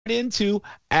into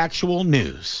actual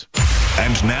news.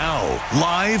 And now,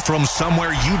 live from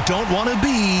somewhere you don't want to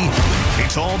be,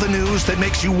 it's all the news that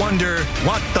makes you wonder,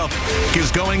 what the is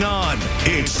going on?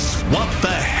 It's What the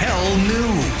Hell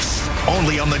News,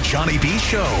 only on the Johnny B.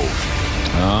 Show.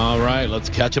 All right, let's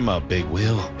catch him up, Big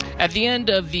Wheel. At the end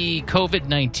of the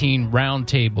COVID-19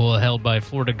 roundtable held by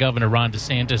Florida Governor Ron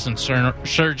DeSantis and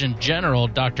Surgeon General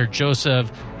Dr.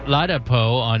 Joseph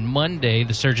Ladapo on Monday,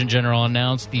 the Surgeon General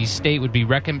announced the state would be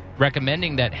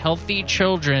recommending that healthy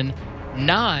children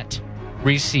not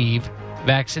receive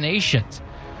vaccinations.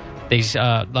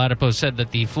 Ladapo said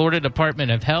that the Florida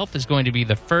Department of Health is going to be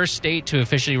the first state to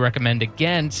officially recommend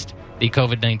against the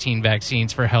COVID-19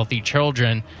 vaccines for healthy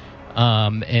children.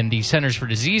 And the Centers for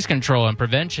Disease Control and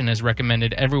Prevention has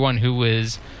recommended everyone who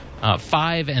is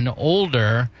 5 and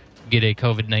older get a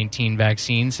COVID-19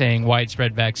 vaccine, saying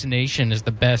widespread vaccination is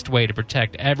the best way to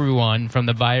protect everyone from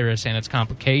the virus and its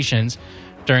complications.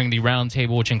 During the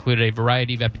roundtable, which included a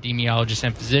variety of epidemiologists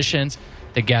and physicians,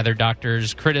 the gathered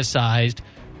doctors criticized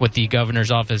what the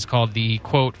governor's office called the,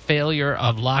 quote, failure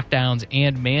of lockdowns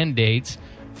and mandates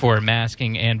for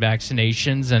masking and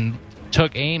vaccinations, and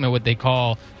took aim at what they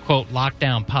call, quote,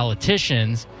 lockdown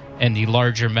politicians and the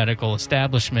larger medical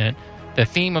establishment. The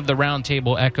theme of the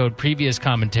roundtable echoed previous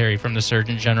commentary from the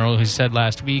Surgeon General, who said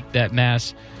last week that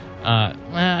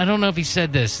I don't know if he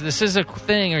said this. This is a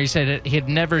thing, or he said he had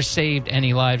never saved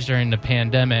any lives during the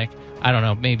pandemic. I don't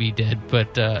know. Maybe he did,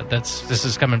 but this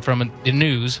is coming from the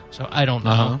news, so I don't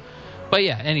know. Uh-huh. But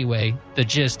yeah, anyway, the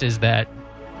gist is that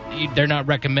they're not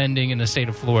recommending in the state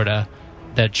of Florida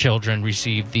that children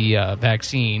receive the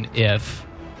vaccine if,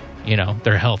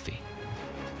 they're healthy.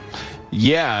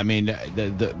 Yeah, I mean,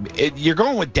 you're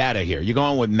going with data here. You're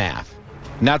going with math.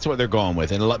 And that's what they're going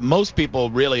with. And most people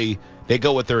really, they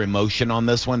go with their emotion on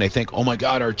this one. They think, oh, my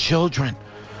God, our children.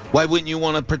 Why wouldn't you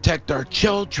want to protect our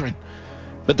children?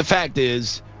 But the fact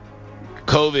is,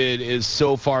 COVID is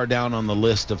so far down on the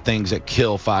list of things that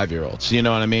kill 5-year-olds. You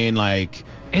know what I mean? Like,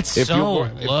 it's so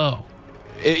low.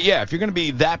 If you're going to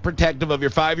be that protective of your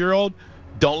 5-year-old,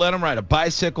 don't let them ride a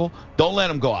bicycle. Don't let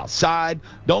them go outside.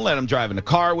 Don't let them drive in a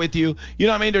car with you. You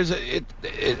know what I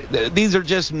mean? These are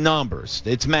just numbers.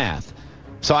 It's math.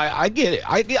 So I get it.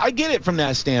 I get it from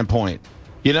that standpoint.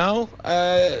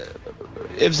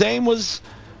 If Zane was,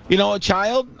 a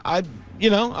child, I'd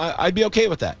be okay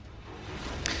with that.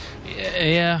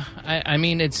 Yeah. I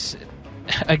mean, it's,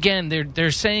 again, they're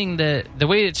saying that the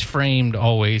way it's framed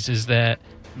always is that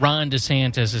Ron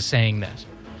DeSantis is saying this.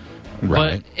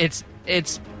 Right. But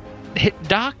it's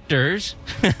doctors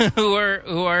who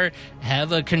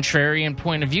have a contrarian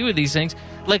point of view of these things.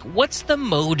 Like, what's the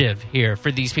motive here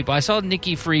for these people? I saw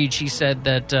Nikki Fried. She said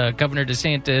that Governor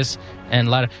DeSantis and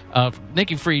a lot of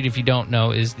Nikki Fried, if you don't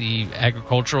know, is the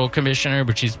agricultural commissioner,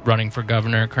 but she's running for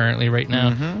governor currently right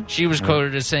now. Mm-hmm. She was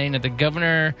quoted as saying that the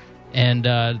governor and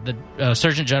the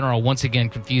Surgeon General once again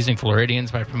confusing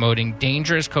Floridians by promoting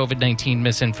dangerous COVID-19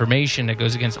 misinformation that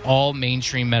goes against all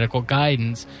mainstream medical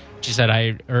guidance. She said,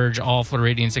 I urge all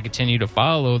Floridians to continue to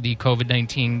follow the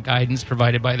COVID-19 guidance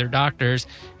provided by their doctors,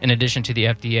 in addition to the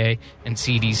FDA and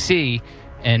CDC,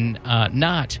 and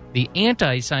not the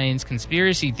anti-science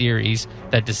conspiracy theories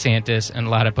that DeSantis and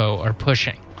Ladapo are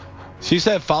pushing. She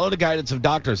said, follow the guidance of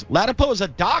doctors. Ladapo is a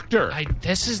doctor.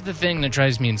 This is the thing that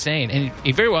drives me insane. And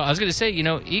he very well, I was going to say,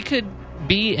 he could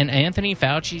be in Anthony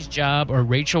Fauci's job or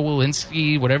Rachel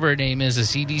Walensky, whatever her name is, a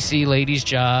CDC lady's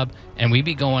job, and we'd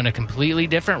be going a completely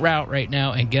different route right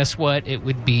now. And guess what? It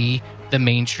would be the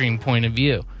mainstream point of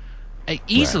view.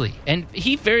 Easily. Right. And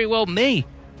he very well may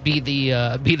be the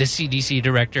CDC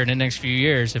director in the next few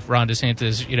years if Ron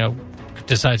DeSantis,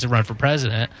 decides to run for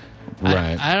president.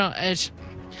 Right. I don't... It's...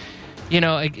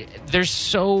 there's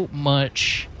so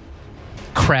much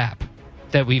crap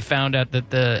that we found out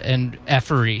that and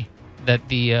effery that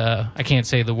I can't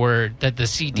say the word, that the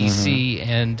CDC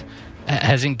and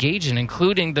has engaged in,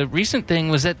 including the recent thing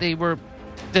was that they were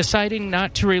deciding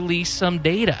not to release some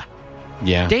data.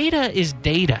 Yeah. Data is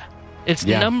data. It's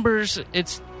numbers.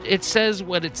 It says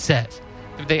what it says.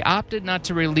 They opted not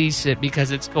to release it because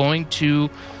it's going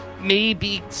to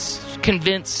maybe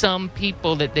convince some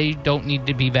people that they don't need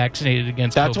to be vaccinated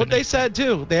against COVID-19. That's what they said,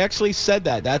 too. They actually said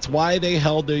that. That's why they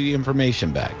held the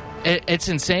information back. It's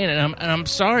insane. And I'm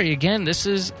sorry, again, this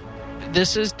is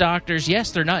doctors. Yes,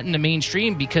 they're not in the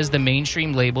mainstream because the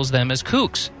mainstream labels them as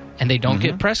kooks, and they don't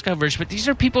get press coverage. But these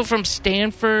are people from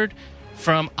Stanford,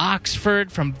 from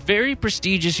Oxford, from very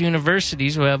prestigious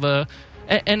universities who have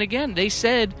and again, they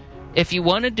said, if you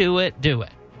want to do it, do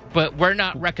it. But we're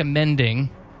not recommending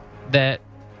that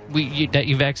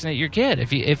you vaccinate your kid.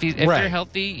 If right. they're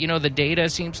healthy, the data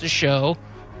seems to show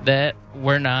that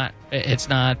it's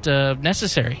not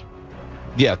necessary.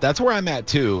 Yeah, that's where I'm at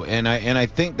too, and I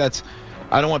think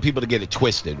I don't want people to get it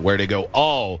twisted where they go,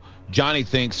 oh, Johnny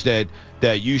thinks that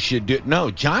you should do.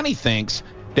 No, Johnny thinks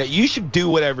that you should do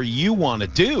whatever you want to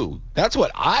do. That's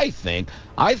what I think.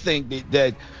 I think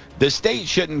that the state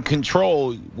shouldn't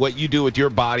control what you do with your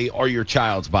body or your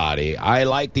child's body. I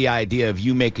like the idea of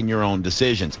you making your own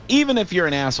decisions. Even if you're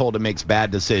an asshole that makes bad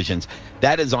decisions,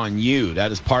 that is on you.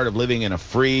 That is part of living in a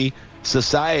free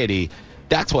society.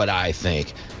 That's what I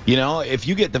think. If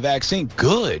you get the vaccine,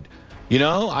 good.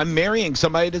 I'm marrying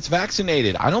somebody that's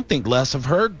vaccinated. I don't think less of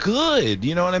her. Good.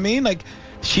 You know what I mean? Like,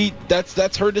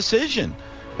 that's her decision.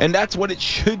 And that's what it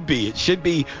should be. It should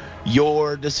be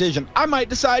your decision. I might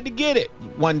decide to get it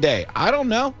one day. I don't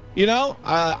know.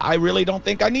 I really don't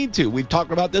think I need to. We've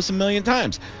talked about this a million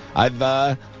times.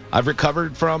 I've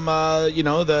recovered from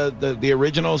the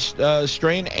original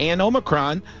strain and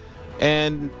Omicron,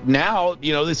 and now the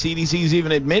CDC's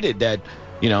even admitted that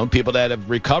people that have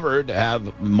recovered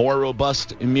have more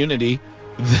robust immunity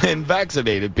than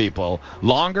vaccinated people,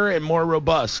 longer and more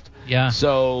robust. Yeah.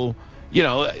 So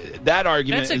that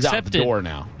argument is out the door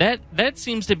now. That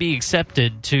seems to be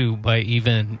accepted too by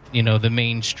even the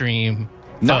mainstream.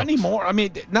 Not folks. anymore. I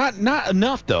mean, not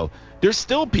enough though. There's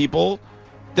still people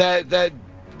that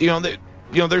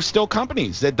there's still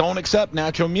companies that don't accept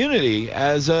natural immunity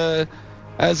as an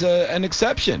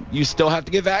exception. You still have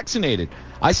to get vaccinated.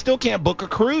 I still can't book a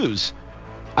cruise.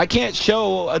 I can't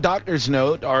show a doctor's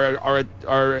note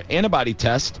or antibody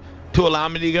test to allow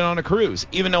me to get on a cruise,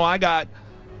 even though I got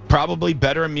probably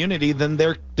better immunity than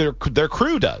their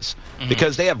crew does,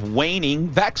 because they have waning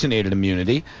vaccinated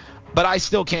immunity, but I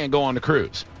still can't go on the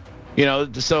cruise.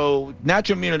 So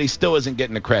natural immunity still isn't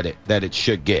getting the credit that it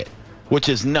should get, which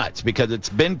is nuts, because it's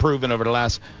been proven over the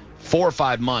last 4 or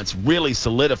 5 months, really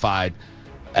solidified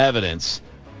evidence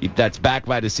that's backed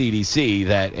by the CDC,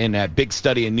 that in that big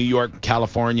study in New York,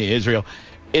 California, Israel,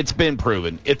 it's been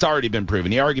proven. It's already been proven.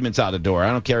 The argument's out the door. I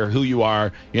don't care who you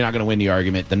are. You're not going to win the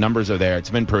argument. The numbers are there. It's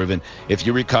been proven. If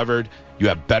you recovered, you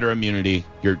have better immunity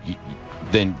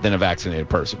than a vaccinated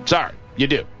person. Sorry, you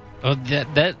do. Oh,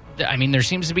 there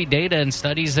seems to be data and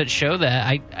studies that show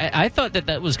that. I thought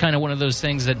that was kind of one of those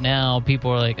things that now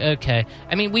people are like, okay.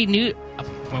 I mean, we knew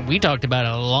when we talked about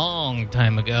it a long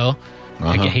time ago.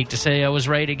 I hate to say I was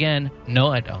right again. No,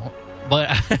 I don't.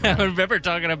 But I remember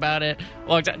talking about it a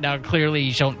long time. Now, clearly,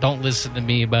 you don't listen to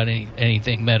me about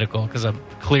anything medical, because I'm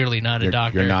clearly not a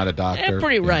doctor. You're not a doctor. I'm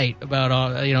pretty right about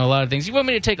a lot of things. You want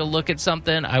me to take a look at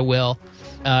something, I will,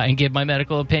 and give my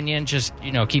medical opinion. Just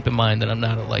keep in mind that I'm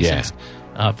not a licensed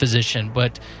physician.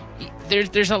 But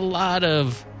there's a lot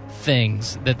of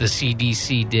things that the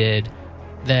CDC did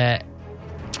that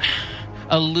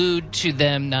allude to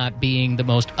them not being the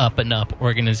most up-and-up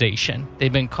organization.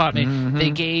 They've been caught. They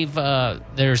gave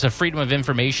there's a Freedom of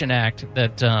Information Act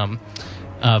that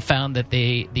found that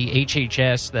the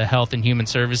HHS, the Health and Human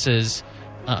Services,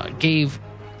 gave,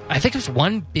 I think it was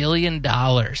 $1 billion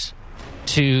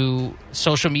to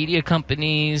social media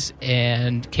companies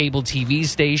and cable TV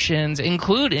stations,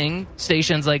 including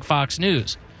stations like Fox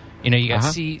News. You got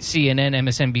CNN,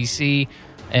 MSNBC,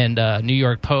 and New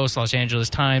York Post, Los Angeles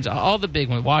Times, all the big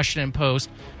ones, Washington Post,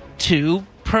 to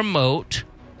promote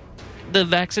the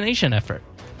vaccination effort,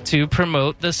 to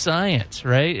promote the science,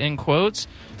 right, in quotes.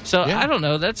 So I don't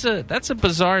know. That's a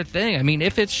bizarre thing. I mean,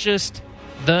 if it's just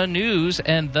the news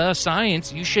and the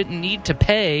science, you shouldn't need to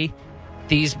pay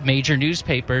these major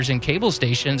newspapers and cable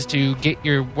stations to get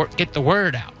the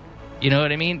word out. You know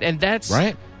what I mean? And that's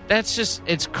right. That's just,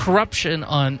 it's corruption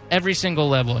on every single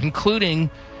level, including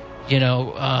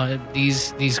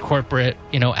these corporate,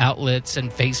 outlets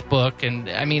and Facebook. And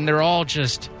I mean, they're all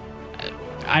just,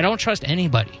 I don't trust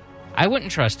anybody. I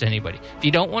wouldn't trust anybody. If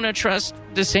you don't want to trust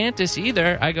DeSantis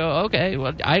either, I go, okay,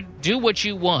 well, I do what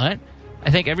you want.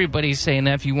 I think everybody's saying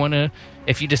that.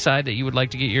 If you decide that you would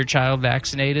like to get your child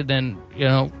vaccinated, then,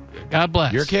 God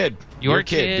bless. Your kid. Your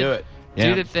kid. Do it.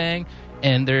 Do the thing.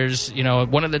 And there's,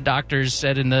 one of the doctors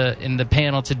said in the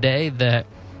panel today that,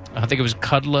 I think it was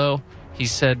Kudlow, he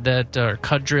said that, or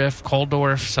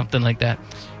Kuldorf, something like that.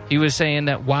 He was saying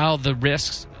that while the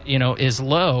risk, is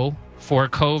low for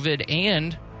COVID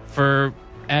and for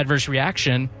adverse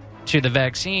reaction to the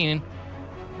vaccine,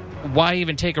 why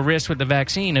even take a risk with the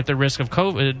vaccine if the risk of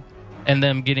COVID and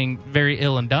them getting very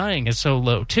ill and dying is so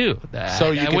low too? So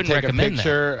you can take a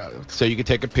picture. So you could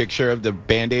take a picture of the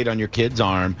Band-Aid on your kid's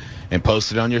arm and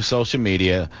post it on your social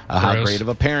media. How great of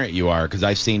a parent you are, because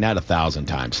I've seen that 1,000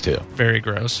 times too. Very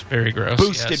gross. Very gross.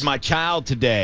 Boosted my child today.